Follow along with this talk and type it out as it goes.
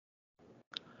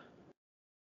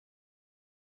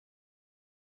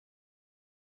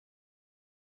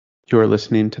You're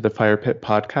listening to the Fire Pit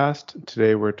Podcast.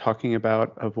 Today we're talking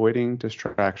about avoiding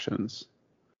distractions,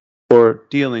 or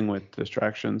dealing with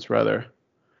distractions, rather.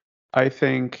 I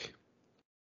think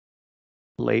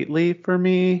lately for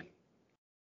me,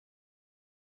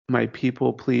 my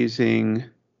people pleasing,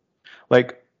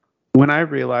 like when I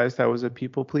realized I was a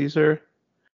people pleaser,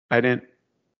 I didn't,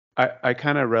 I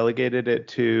kind of relegated it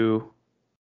to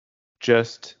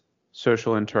just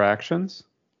social interactions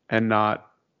and not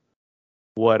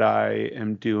what I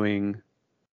am doing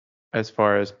as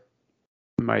far as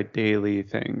my daily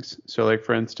things. So like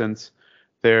for instance,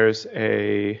 there's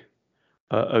a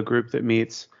group that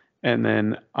meets, and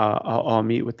then I'll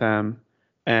meet with them,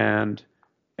 and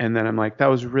then I'm like, that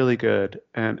was really good,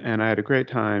 and I had a great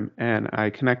time, and I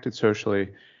connected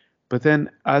socially. But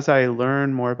then as I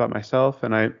learn more about myself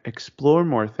and I explore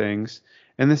more things,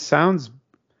 and this sounds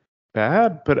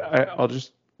bad, but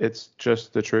it's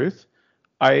just the truth.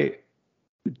 I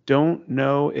don't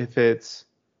know if it's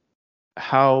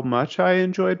how much I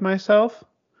enjoyed myself,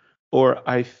 or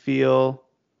I feel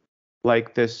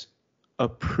like this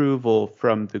approval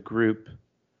from the group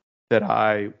that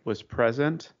I was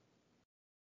present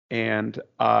and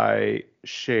I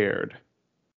shared.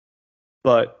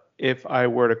 But if I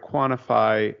were to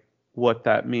quantify what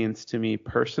that means to me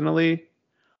personally,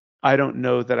 I don't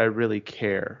know that I really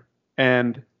care.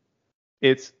 And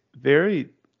it's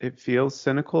it feels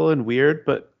cynical and weird,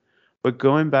 but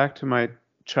going back to my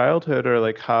childhood, or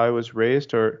like how I was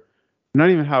raised, or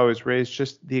not even how I was raised,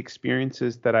 just the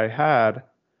experiences that I had,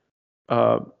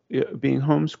 uh, being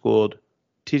homeschooled,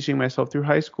 teaching myself through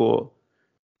high school,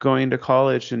 going to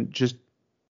college, and just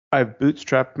I've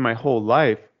bootstrapped my whole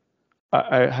life.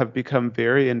 I have become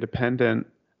very independent.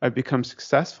 I've become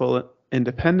successful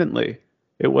independently.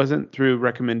 It wasn't through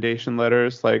recommendation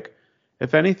letters. Like,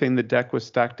 if anything, the deck was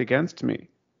stacked against me.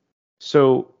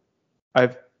 So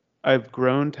I've I've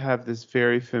grown to have this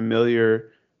very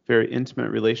familiar, very intimate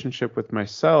relationship with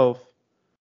myself.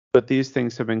 But these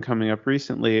things have been coming up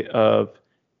recently of,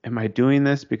 am I doing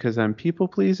this because I'm people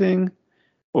pleasing?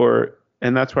 Or,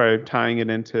 and that's why I'm tying it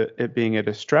into it being a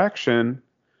distraction,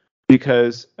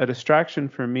 because a distraction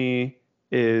for me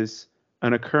is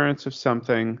an occurrence of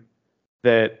something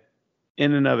that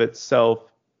in and of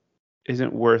itself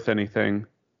isn't worth anything.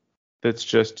 That's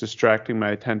just distracting my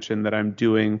attention, that I'm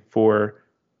doing for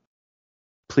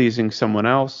pleasing someone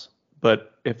else.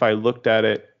 But if I looked at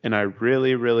it and I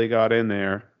really, really got in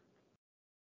there,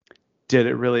 did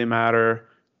it really matter?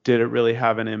 Did it really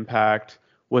have an impact?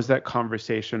 Was that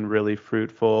conversation really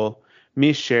fruitful?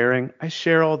 Me sharing, I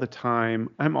share all the time.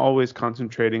 I'm always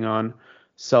concentrating on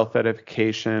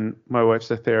self-edification. My wife's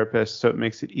a therapist, so it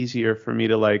makes it easier for me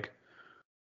to like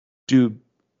do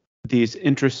these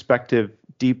introspective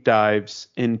deep dives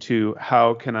into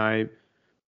how can I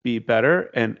be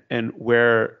better, and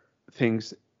where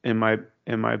things in my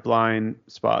blind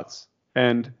spots.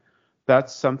 And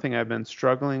that's something I've been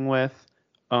struggling with,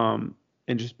 and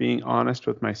just being honest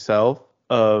with myself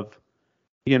of,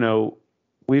 you know,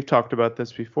 we've talked about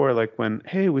this before, like when,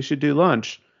 hey, we should do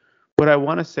lunch. What I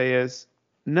want to say is,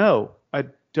 no, I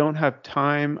don't have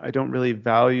time. I don't really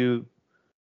value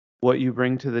what you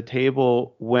bring to the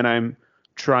table when I'm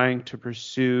trying to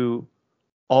pursue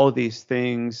all these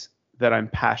things that I'm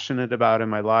passionate about in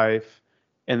my life,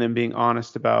 and then being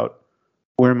honest about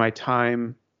where my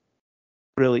time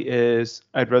really is.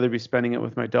 I'd rather be spending it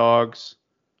with my dogs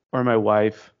or my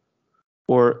wife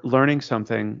or learning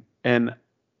something. And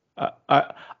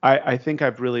I think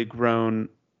I've really grown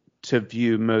to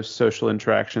view most social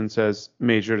interactions as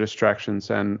major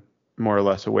distractions and more or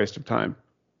less a waste of time.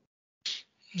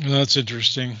 That's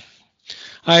interesting.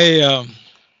 I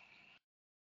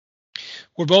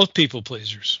We're both people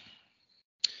pleasers,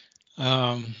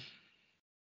 um,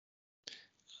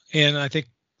 and I think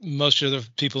most of the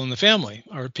people in the family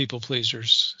are people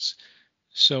pleasers.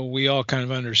 So we all kind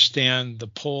of understand the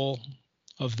pull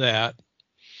of that.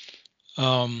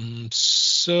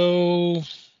 So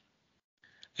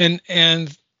and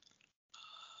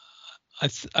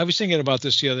I was thinking about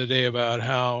this the other day about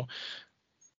how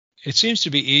it seems to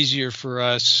be easier for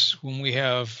us when we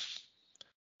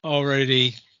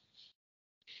already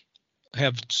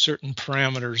have certain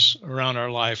parameters around our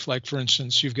life. Like for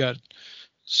instance, you've got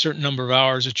certain number of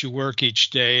hours that you work each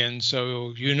day, and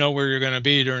so you know where you're going to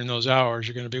be during those hours.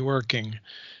 You're going to be working.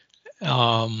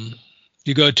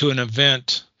 You go to an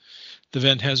event. The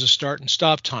event has a start and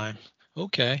stop time.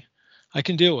 Okay, I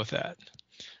can deal with that.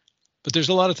 But there's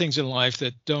a lot of things in life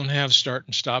that don't have start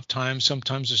and stop times.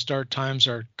 Sometimes the start times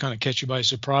are kind of catch you by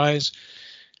surprise.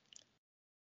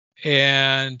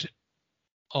 And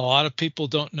a lot of people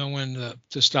don't know when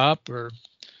to stop, or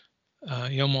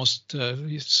You almost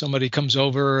somebody comes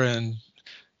over and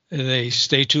they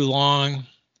stay too long,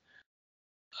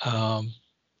 and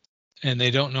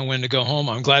they don't know when to go home.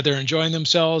 I'm glad they're enjoying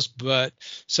themselves, but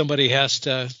somebody has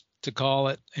to call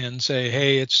it and say,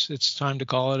 hey, it's time to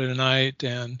call it a night.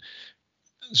 And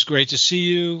it's great to see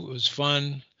you. It was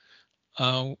fun.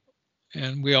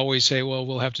 And we always say, well,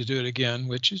 we'll have to do it again,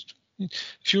 which is,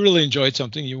 if you really enjoyed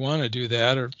something, you want to do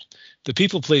that. Or the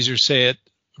people pleasers say it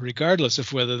regardless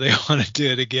of whether they want to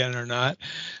do it again or not,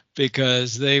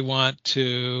 because they want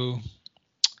to,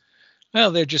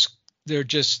 well, they're just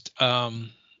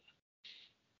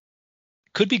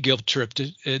could be guilt tripped.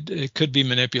 It could be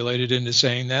manipulated into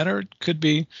saying that, or it could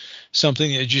be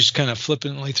something that you just kind of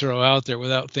flippantly throw out there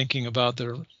without thinking about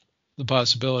the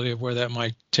possibility of where that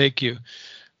might take you.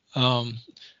 Well,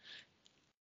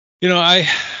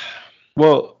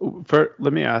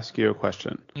 let me ask you a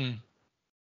question,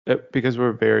 because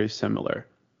we're very similar.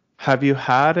 Have you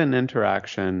had an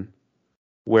interaction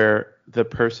where the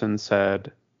person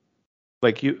said,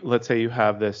 like, let's say you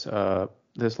have this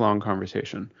long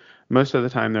conversation. Most of the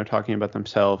time they're talking about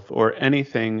themselves, or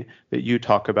anything that you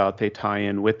talk about, they tie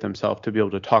in with themselves to be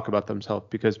able to talk about themselves,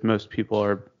 because most people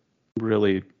are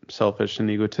really selfish and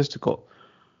egotistical.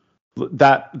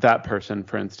 That person,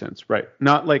 for instance, right?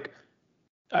 Not like,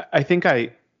 I think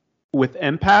with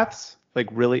empaths, like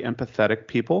really empathetic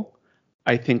people,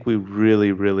 I think we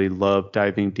really, really love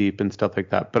diving deep and stuff like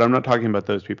that. But I'm not talking about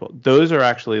those people. Those are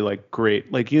actually like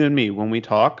great. Like you and me, when we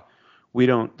talk,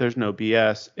 there's no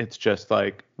BS. It's just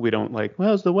like, we don't like, well,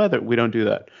 how's the weather? We don't do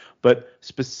that. But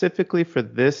specifically for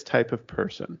this type of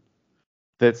person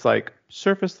that's like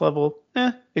surface level,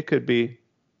 it could be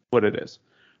what it is.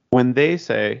 When they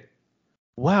say,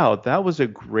 wow, that was a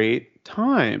great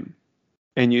time,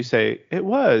 and you say, it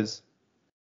was,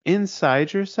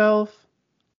 inside yourself,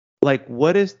 like,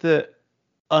 what is the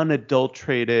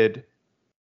unadulterated,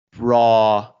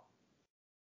 raw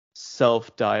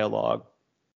self dialogue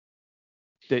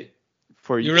that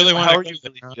for you? Really how are you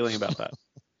really feeling about that?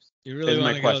 You really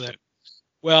want to go there?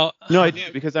 Well, no, I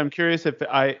do, because I'm curious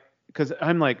because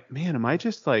I'm like, man, am I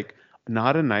just like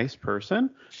not a nice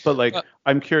person? But like,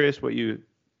 I'm curious what you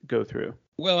go through.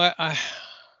 Well,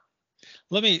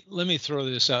 let me throw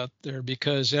this out there,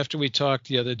 because after we talked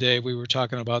the other day, we were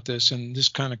talking about this, and this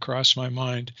kind of crossed my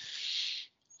mind.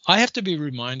 I have to be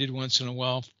reminded once in a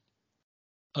while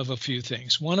of a few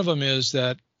things. One of them is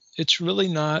that it's really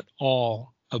not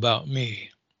all about me.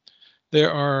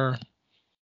 There are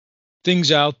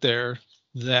things out there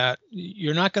that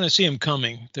you're not going to see them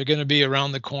coming. They're going to be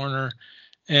around the corner,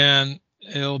 and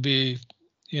it'll be,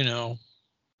 they'll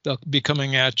be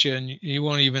coming at you, and you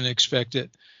won't even expect it,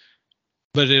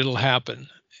 but it'll happen.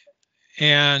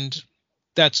 And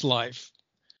that's life.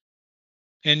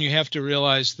 And you have to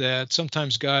realize that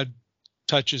sometimes God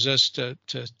touches us to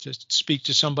speak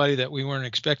to somebody that we weren't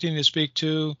expecting to speak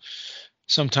to.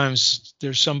 Sometimes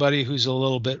there's somebody who's a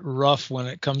little bit rough when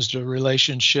it comes to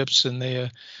relationships, and they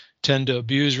tend to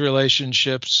abuse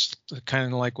relationships,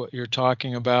 kind of like what you're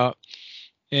talking about.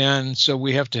 And so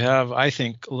we have to have, I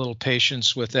think, a little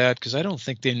patience with that, because I don't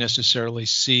think they necessarily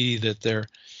see that they're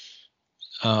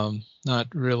not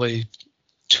really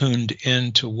tuned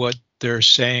into what they're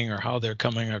saying or how they're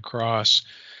coming across.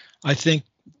 I think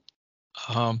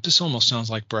this almost sounds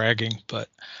like bragging, but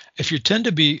if you tend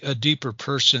to be a deeper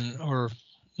person, or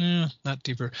not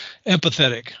deeper,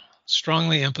 empathetic,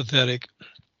 strongly empathetic,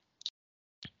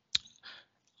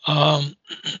 I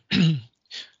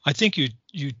think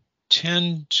you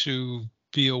tend to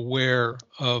be aware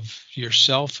of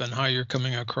yourself and how you're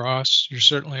coming across. You're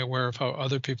certainly aware of how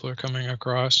other people are coming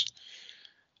across.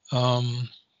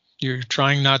 You're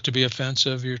trying not to be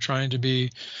offensive. You're trying to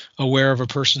be aware of a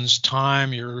person's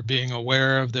time. You're being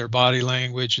aware of their body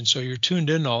language. And so you're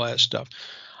tuned into all that stuff.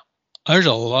 There's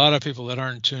a lot of people that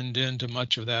aren't tuned into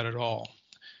much of that at all.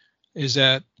 Is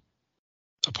that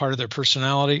a part of their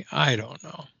personality? I don't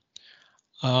know.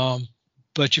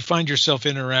 But you find yourself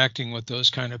interacting with those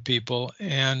kind of people.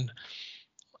 And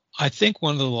I think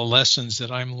one of the lessons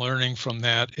that I'm learning from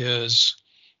that is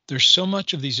there's so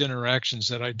much of these interactions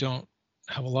that I don't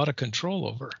have a lot of control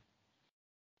over.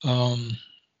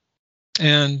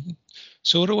 And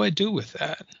so what do I do with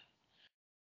that?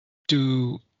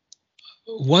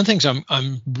 One thing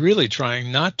I'm really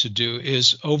trying not to do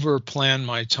is over plan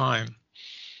my time,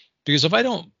 because if I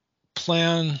don't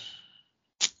plan,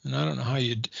 and I don't know how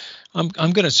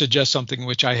I'm going to suggest something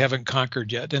which I haven't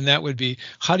conquered yet, and that would be,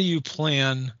 how do you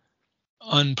plan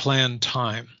unplanned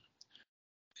time?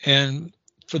 And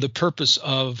for the purpose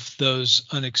of those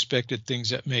unexpected things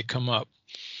that may come up.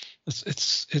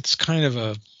 It's kind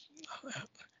of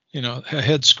a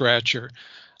head scratcher.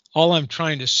 All I'm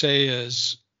trying to say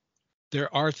is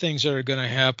there are things that are going to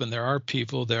happen. There are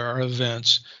people, there are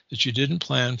events that you didn't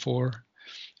plan for,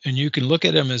 and you can look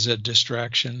at them as a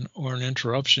distraction or an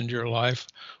interruption to your life,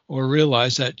 or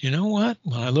realize that, you know what,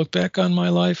 when I look back on my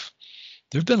life,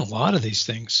 there have been a lot of these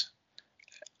things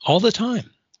all the time.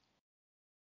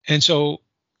 And so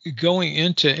going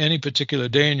into any particular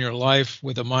day in your life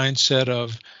with a mindset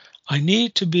of, I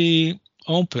need to be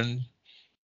open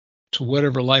to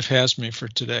whatever life has me for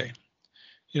today.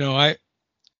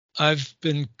 I've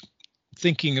been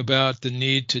thinking about the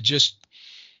need to just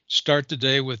start the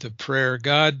day with a prayer.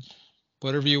 God,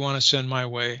 whatever you want to send my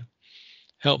way,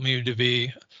 help me to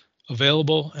be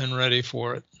available and ready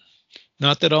for it.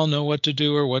 Not that I'll know what to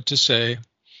do or what to say,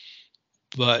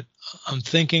 but I'm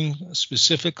thinking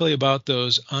specifically about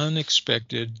those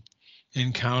unexpected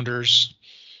encounters,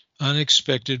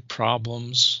 unexpected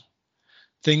problems,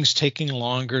 things taking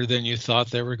longer than you thought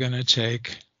they were going to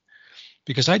take.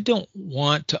 Because I don't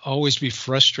want to always be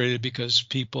frustrated because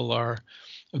people are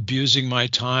abusing my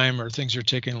time, or things are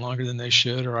taking longer than they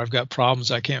should, or I've got problems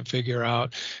I can't figure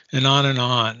out, and on and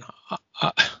on.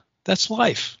 That's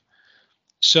life.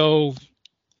 So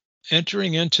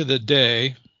entering into the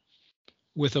day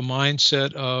with a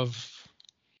mindset of,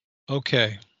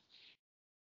 okay,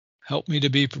 help me to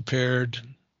be prepared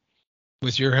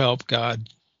with your help, God,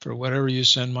 for whatever you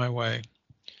send my way.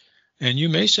 And you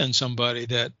may send somebody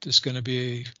that is going to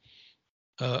be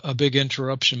a big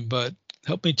interruption, but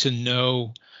help me to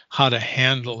know how to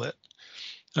handle it.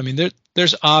 I mean,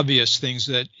 there's obvious things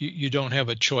that you don't have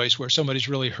a choice, where somebody's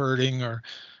really hurting, or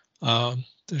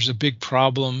there's a big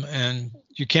problem and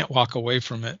you can't walk away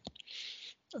from it.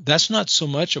 That's not so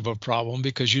much of a problem,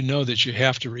 because you know that you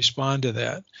have to respond to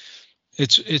that.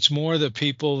 It's more the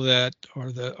people that,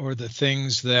 or the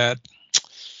things that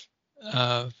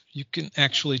you can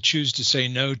actually choose to say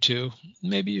no to.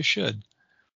 Maybe you should.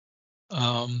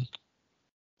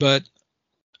 But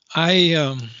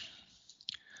I've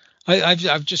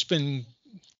just been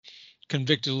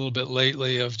convicted a little bit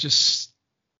lately of just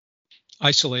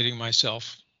isolating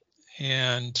myself,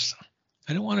 and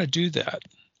I don't want to do that.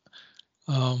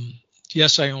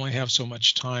 Yes, I only have so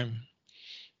much time,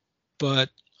 but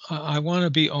I want to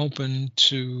be open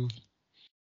to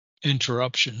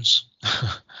interruptions,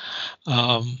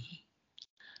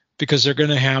 because they're going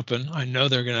to happen. I know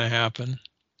they're going to happen.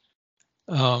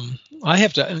 I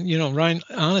have to, Ryan,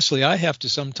 honestly, I have to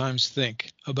sometimes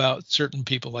think about certain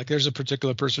people. Like, there's a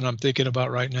particular person I'm thinking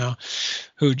about right now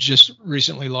who just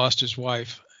recently lost his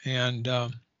wife. And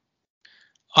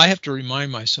I have to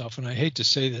remind myself, and I hate to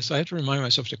say this, I have to remind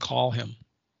myself to call him.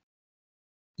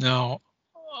 Now,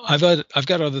 I've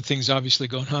got other things obviously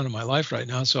going on in my life right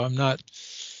now, so I'm not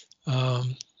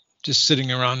just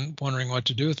sitting around wondering what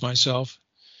to do with myself.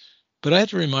 But I have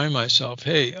to remind myself,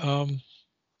 hey,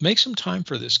 make some time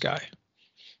for this guy.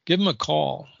 Give him a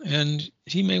call, and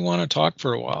he may want to talk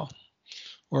for a while.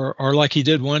 Or like he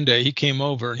did one day, he came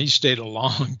over and he stayed a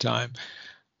long time,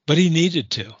 but he needed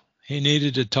to. He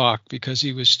needed to talk because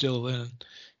he was still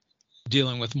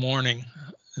dealing with mourning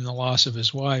and the loss of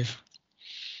his wife.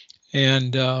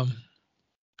 And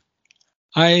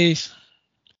I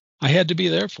had to be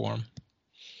there for him.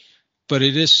 But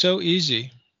it is so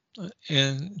easy,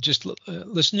 and just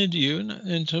listening to you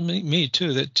and to me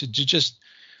too, that to just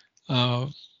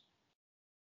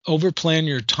overplan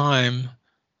your time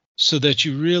so that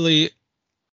you really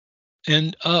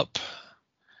end up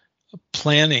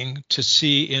planning to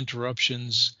see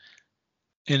interruptions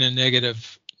in a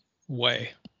negative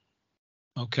way.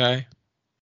 Okay.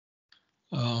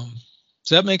 Does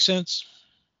that make sense?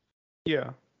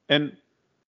 Yeah, and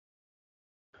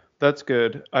that's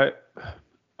good. I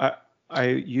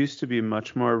used to be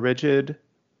much more rigid,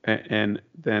 and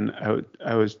then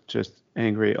I was just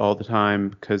angry all the time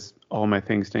because all my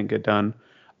things didn't get done.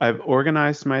 I've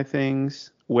organized my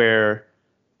things where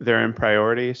they're in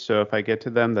priority, so if I get to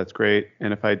them, that's great,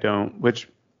 and if I don't, which,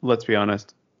 let's be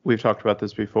honest, we've talked about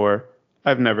this before,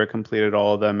 I've never completed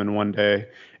all of them in one day.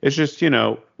 It's just,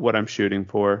 what I'm shooting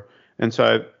for. And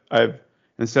so I've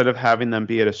instead of having them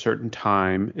be at a certain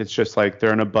time, it's just like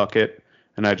they're in a bucket,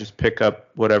 and I just pick up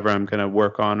whatever I'm going to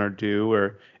work on or do,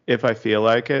 or if I feel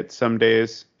like it. Some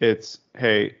days it's,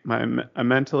 hey,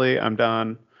 mentally I'm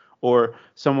done, or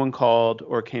someone called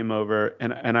or came over,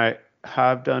 and I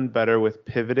have done better with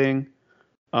pivoting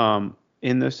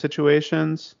in those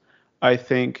situations. I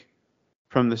think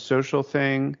from the social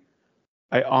thing,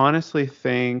 I honestly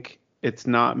think it's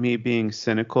not me being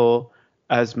cynical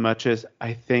as much as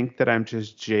I think that I'm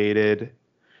just jaded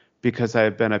because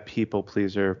I've been a people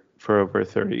pleaser for over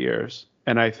 30 years.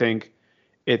 And I think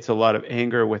it's a lot of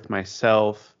anger with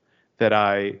myself that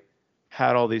I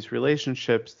had all these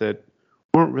relationships that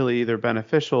weren't really either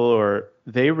beneficial or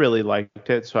they really liked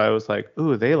it. So I was like,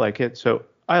 ooh, they like it, so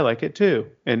I like it too.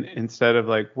 And instead of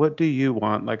like, what do you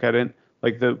want? Like I didn't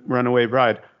like the runaway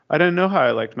bride. I didn't know how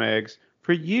I liked my eggs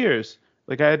for years.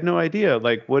 Like I had no idea.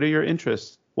 Like, what are your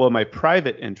interests? Well, my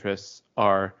private interests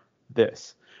are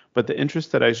this. But the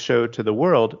interests that I show to the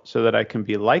world so that I can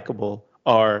be likable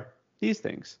are these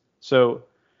things. So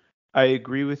I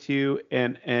agree with you,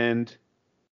 and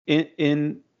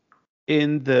in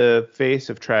in the face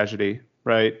of tragedy,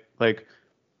 right? Like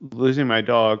losing my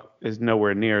dog is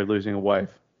nowhere near losing a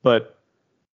wife. But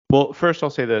well, first I'll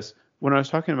say this. When I was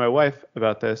talking to my wife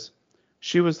about this,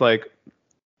 she was like,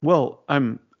 "Well,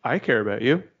 I care about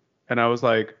you." And I was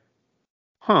like,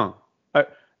 "Huh." I,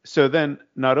 so then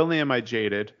not only am I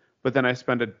jaded, but then I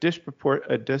spend a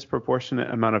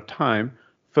disproportionate amount of time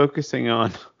focusing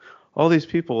on all these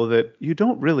people that you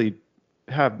don't really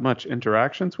have much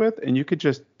interactions with, and you could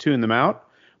just tune them out.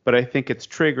 But I think it's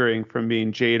triggering from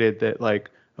being jaded that like,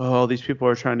 oh, all these people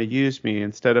are trying to use me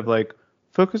instead of like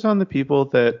focus on the people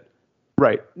that,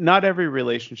 right. Not every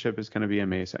relationship is going to be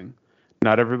amazing.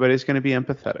 Not everybody's going to be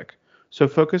empathetic. So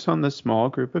focus on the small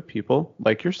group of people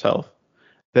like yourself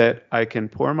that I can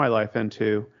pour my life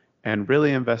into and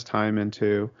really invest time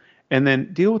into, and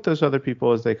then deal with those other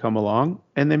people as they come along.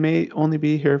 And they may only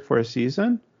be here for a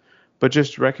season, but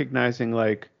just recognizing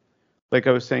like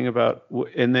I was saying about,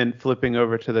 and then flipping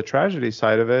over to the tragedy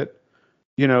side of it,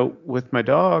 with my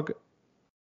dog,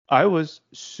 I was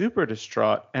super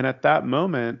distraught. And at that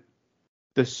moment,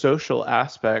 the social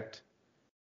aspect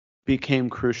became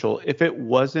crucial. If it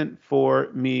wasn't for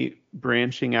me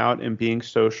branching out and being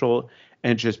social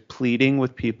and just pleading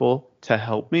with people to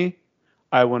help me,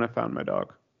 I wouldn't have found my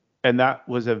dog. And that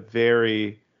was a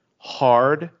very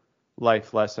hard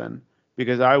life lesson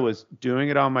because I was doing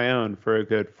it on my own for a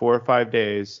good 4 or 5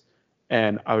 days.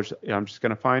 And I'm just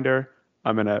going to find her.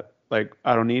 I'm going to, like,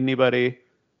 I don't need anybody.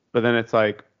 But then it's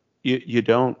like,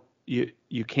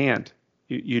 you can't,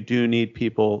 you do need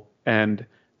people, and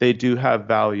they do have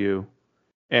value.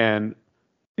 And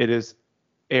it is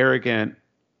arrogant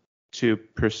to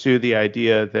pursue the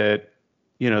idea that,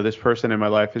 this person in my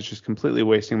life is just completely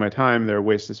wasting my time. They're a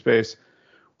waste of space.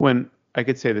 When I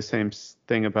could say the same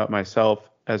thing about myself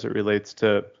as it relates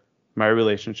to my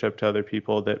relationship to other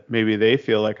people, that maybe they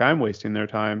feel like I'm wasting their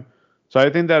time. So I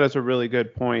think that is a really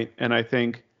good point. And I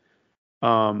think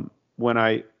when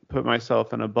I put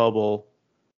myself in a bubble,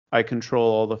 I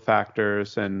control all the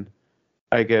factors and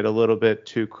I get a little bit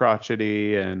too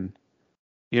crotchety, and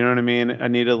you know what I mean? I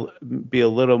need to be a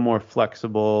little more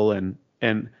flexible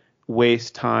and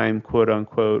waste time, quote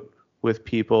unquote, with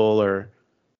people or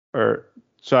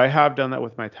so I have done that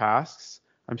with my tasks.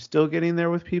 I'm still getting there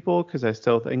with people because I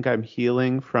still think I'm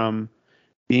healing from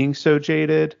being so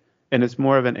jaded, and it's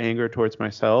more of an anger towards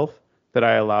myself that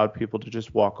I allowed people to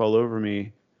just walk all over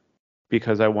me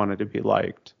because I wanted to be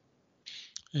liked.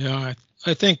 Yeah,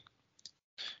 I think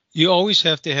you always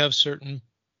have to have certain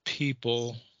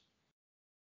people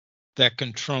that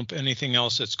can trump anything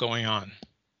else that's going on.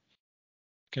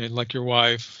 Okay, like your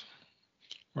wife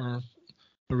or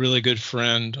a really good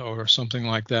friend or something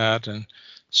like that. And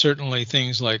certainly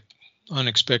things like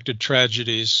unexpected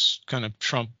tragedies kind of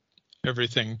trump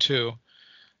everything too.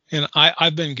 And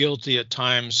I've been guilty at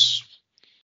times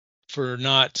for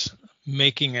not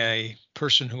making a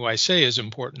person who I say is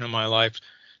important in my life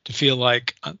to feel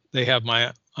like they have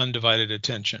my undivided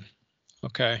attention.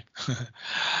 Okay.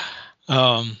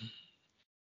 um,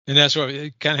 and that's why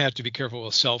you kind of have to be careful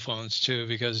with cell phones too,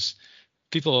 because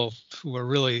people who are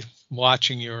really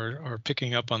watching you are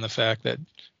picking up on the fact that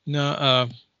no,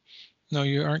 no,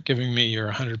 you aren't giving me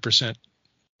your 100%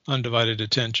 undivided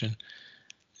attention,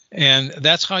 and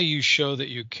that's how you show that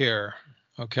you care.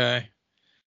 Okay,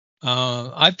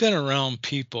 I've been around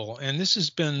people, and this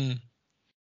has been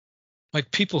like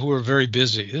people who are very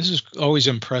busy. This has always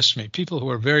impressed me. People who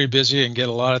are very busy and get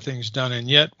a lot of things done, and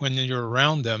yet when you're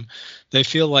around them, they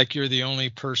feel like you're the only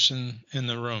person in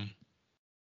the room.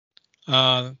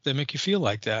 They make you feel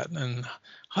like that. And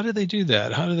how do they do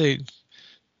that? How do they,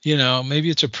 maybe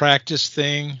it's a practice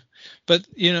thing, but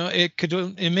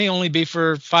it may only be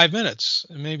for 5 minutes,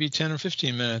 maybe 10 or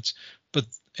 15 minutes,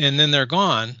 and then they're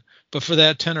gone. But for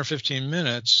that 10 or 15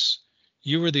 minutes,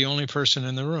 you were the only person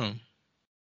in the room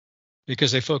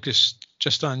because they focused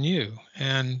just on you.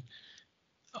 And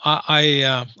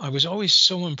I was always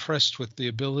so impressed with the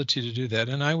ability to do that.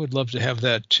 And I would love to have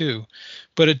that too.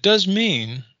 But it does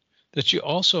mean that you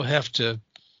also have to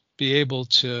be able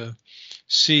to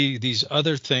see these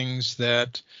other things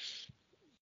that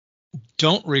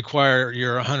don't require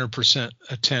your 100%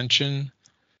 attention,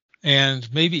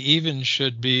 and maybe even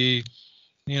should be,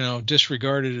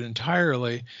 disregarded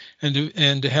entirely, and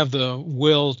to have the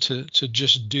will to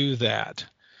just do that,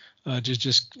 to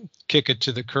just kick it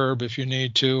to the curb if you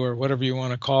need to, or whatever you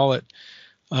want to call it,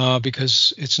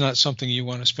 because it's not something you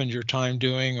want to spend your time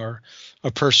doing, or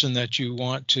a person that you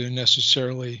want to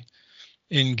necessarily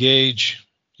engage,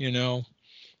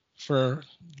 for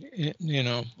a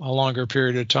longer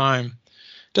period of time.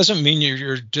 Doesn't mean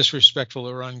you're disrespectful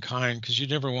or unkind, because you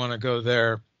never want to go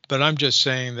there. But I'm just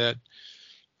saying that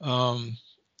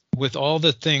with all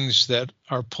the things that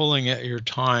are pulling at your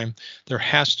time, there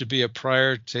has to be a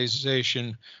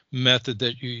prioritization method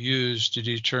that you use to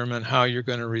determine how you're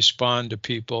going to respond to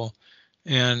people,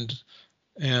 and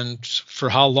for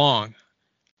how long.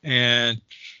 And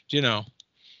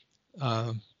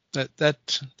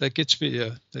that gets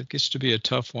to be a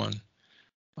tough one.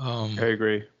 I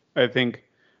agree. I think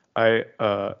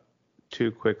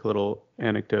two quick little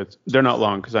anecdotes. They're not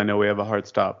long because I know we have a hard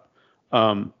stop.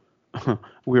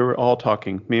 We were all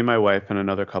talking, me and my wife and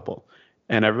another couple,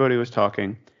 and everybody was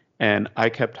talking, and I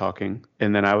kept talking,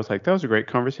 and then I was like, that was a great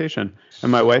conversation.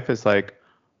 And my wife is like,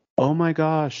 oh my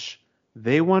gosh,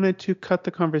 they wanted to cut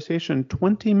the conversation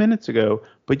 20 minutes ago,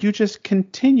 but you just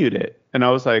continued it. And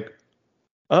I was like,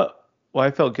 well,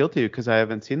 I felt guilty because I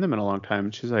haven't seen them in a long time.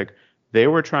 And she's like, they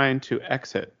were trying to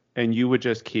exit, and you would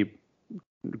just keep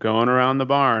going around the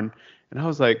barn. And I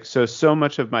was like, so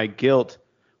much of my guilt,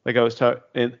 like I was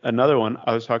talking, another one,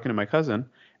 I was talking to my cousin,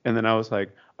 and then I was like,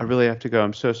 I really have to go.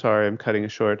 I'm so sorry. I'm cutting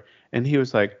it short. And he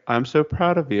was like, I'm so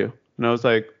proud of you. And I was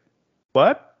like,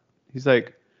 what? He's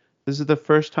like, this is the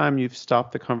first time you've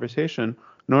stopped the conversation.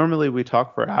 Normally we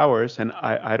talk for hours, and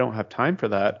I don't have time for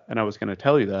that. And I was going to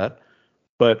tell you that,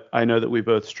 but I know that we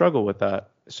both struggle with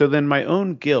that. So then my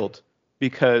own guilt,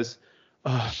 because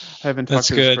I haven't talked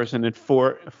to this person in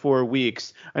four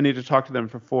weeks. I need to talk to them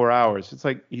for 4 hours. It's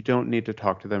like, you don't need to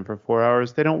talk to them for 4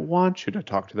 hours. They don't want you to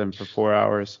talk to them for 4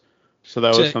 hours. So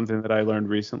that was something that I learned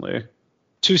recently.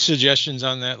 Two suggestions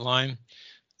on that line.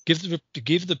 Give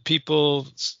the people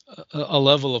a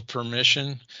level of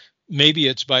permission. Maybe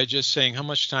it's by just saying, how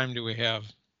much time do we have?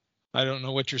 I don't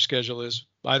know what your schedule is.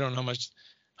 I don't know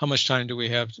how much time do we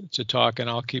have to talk, and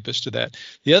I'll keep us to that.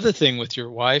 The other thing with your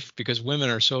wife, because women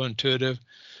are so intuitive,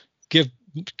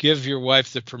 give your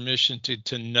wife the permission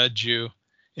to nudge you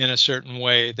in a certain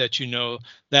way that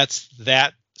that's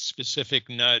that specific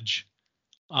nudge.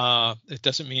 It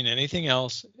doesn't mean anything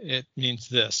else. It means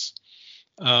this.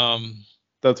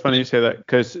 That's funny you say that,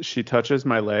 because she touches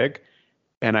my leg,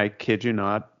 and I kid you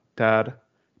not, Dad,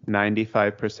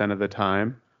 95% of the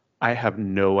time, I have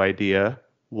no idea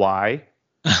why.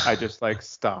 I just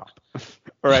stop,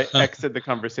 or I exit the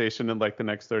conversation in the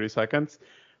next 30 seconds.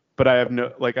 But I have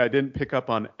I didn't pick up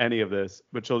on any of this,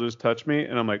 but she'll just touch me,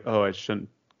 and I'm like, oh, I shouldn't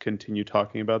continue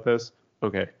talking about this.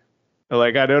 Okay.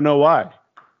 I don't know why.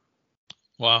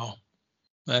 Wow.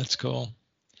 That's cool.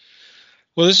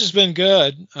 Well, this has been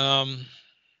good.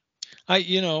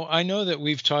 I know that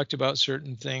we've talked about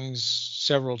certain things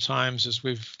several times as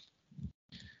we've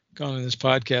gone in this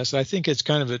podcast. I think it's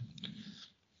kind of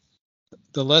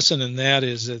the lesson in that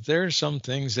is that there are some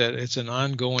things that it's an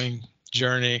ongoing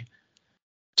journey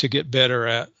to get better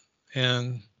at,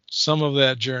 and some of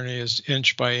that journey is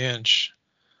inch by inch.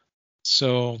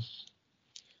 So,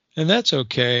 and that's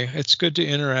okay. It's good to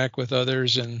interact with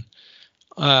others, and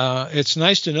it's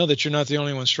nice to know that you're not the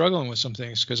only one struggling with some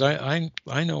things, because I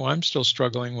know I'm still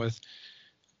struggling with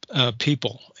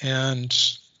people, and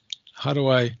how do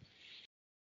I,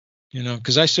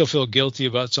 because I still feel guilty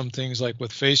about some things, like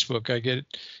with Facebook. I get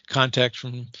contact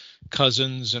from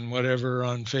cousins and whatever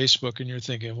on Facebook, and you're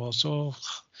thinking, well, so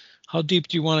how deep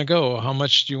do you want to go? How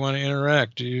much do you want to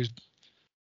interact?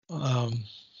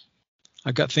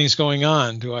 I've got things going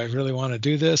on. Do I really want to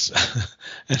do this?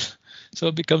 So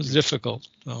it becomes difficult.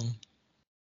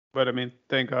 But I mean,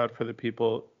 thank God for the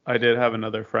people. I did have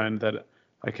another friend that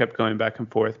I kept going back and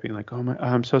forth, being like, oh my,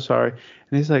 I'm so sorry.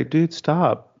 And he's like, dude,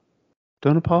 stop.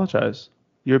 Don't apologize.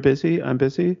 You're busy. I'm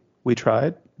busy. We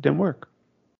tried. It didn't work.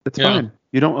 It's fine.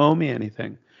 You don't owe me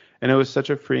anything. And it was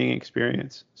such a freeing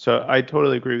experience. So I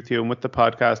totally agree with you. And with the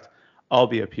podcast, I'll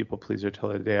be a people pleaser till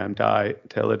the day I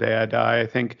die. I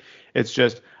think it's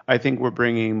just, I think we're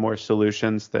bringing more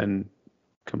solutions than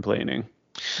complaining.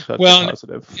 So that's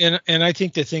positive. And I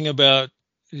think the thing about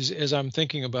is, as I'm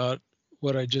thinking about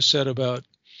what I just said about,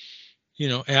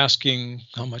 asking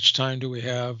how much time do we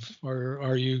have,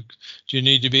 or do you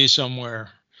need to be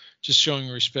somewhere, just showing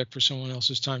respect for someone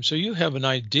else's time. So you have an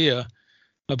idea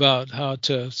about how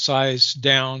to size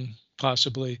down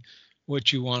possibly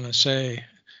what you want to say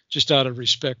just out of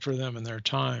respect for them and their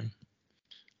time.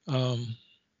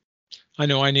 I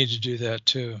know I need to do that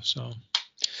too. So,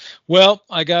 well,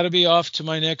 I got to be off to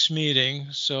my next meeting.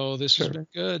 So this has been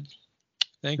good.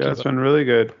 Thank you. It's been really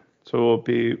good. So we'll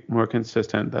be more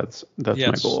consistent. That's my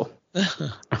goal.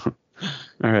 All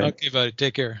All right. Okay, buddy.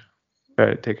 Take care. All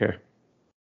right. Take care.